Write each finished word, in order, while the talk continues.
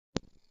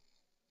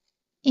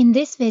In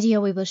this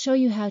video, we will show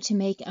you how to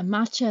make a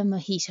matcha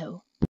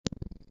mojito.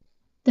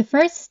 The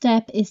first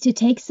step is to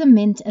take some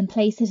mint and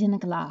place it in a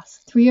glass.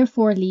 3 or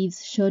 4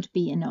 leaves should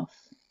be enough.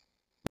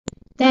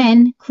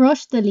 Then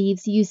crush the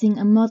leaves using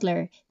a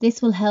muddler. This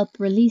will help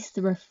release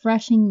the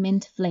refreshing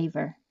mint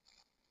flavour.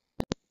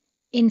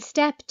 In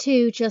step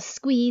 2, just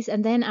squeeze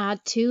and then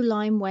add 2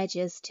 lime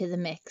wedges to the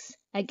mix.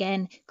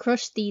 Again,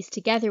 crush these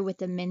together with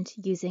the mint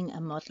using a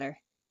muddler.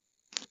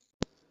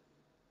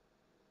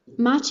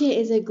 Matcha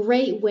is a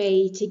great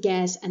way to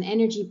get an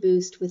energy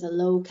boost with a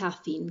low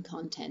caffeine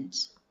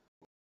content.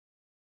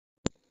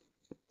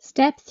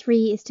 Step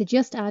 3 is to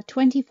just add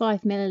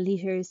 25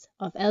 milliliters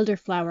of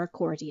elderflower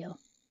cordial.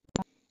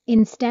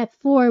 In step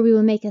 4, we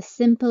will make a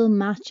simple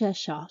matcha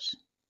shot.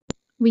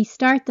 We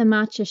start the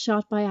matcha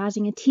shot by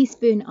adding a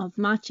teaspoon of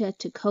matcha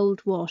to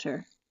cold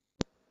water.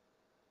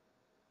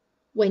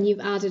 When you've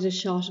added a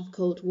shot of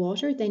cold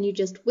water, then you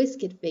just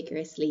whisk it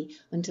vigorously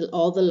until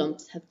all the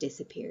lumps have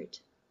disappeared.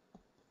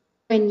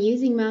 When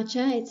using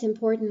matcha, it's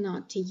important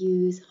not to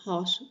use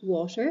hot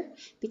water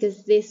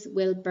because this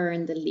will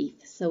burn the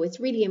leaf. So it's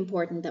really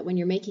important that when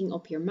you're making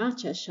up your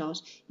matcha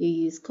shot, you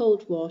use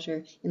cold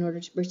water in order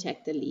to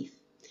protect the leaf.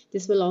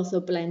 This will also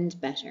blend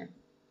better.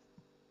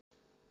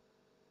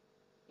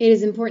 It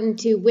is important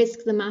to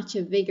whisk the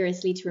matcha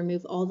vigorously to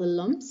remove all the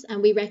lumps,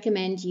 and we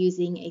recommend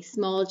using a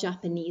small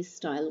Japanese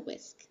style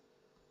whisk.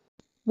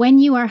 When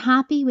you are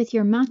happy with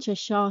your matcha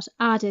shot,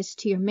 add it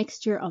to your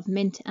mixture of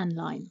mint and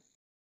lime.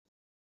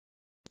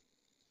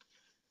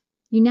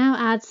 You now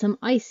add some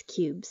ice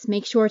cubes.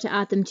 Make sure to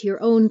add them to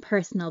your own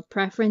personal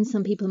preference.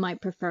 Some people might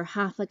prefer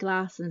half a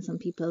glass and some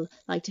people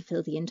like to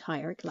fill the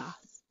entire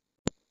glass.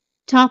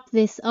 Top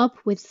this up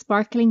with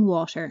sparkling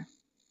water.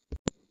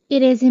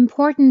 It is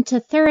important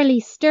to thoroughly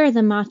stir the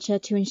matcha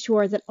to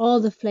ensure that all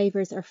the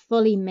flavours are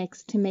fully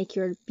mixed to make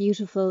your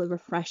beautiful,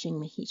 refreshing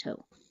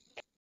mojito.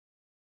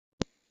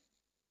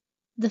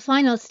 The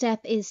final step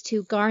is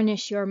to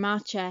garnish your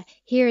matcha.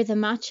 Here the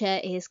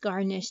matcha is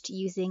garnished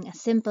using a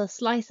simple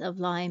slice of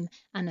lime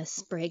and a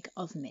sprig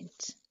of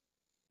mint.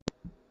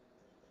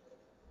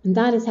 And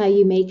that is how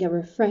you make a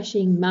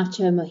refreshing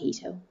matcha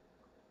mojito.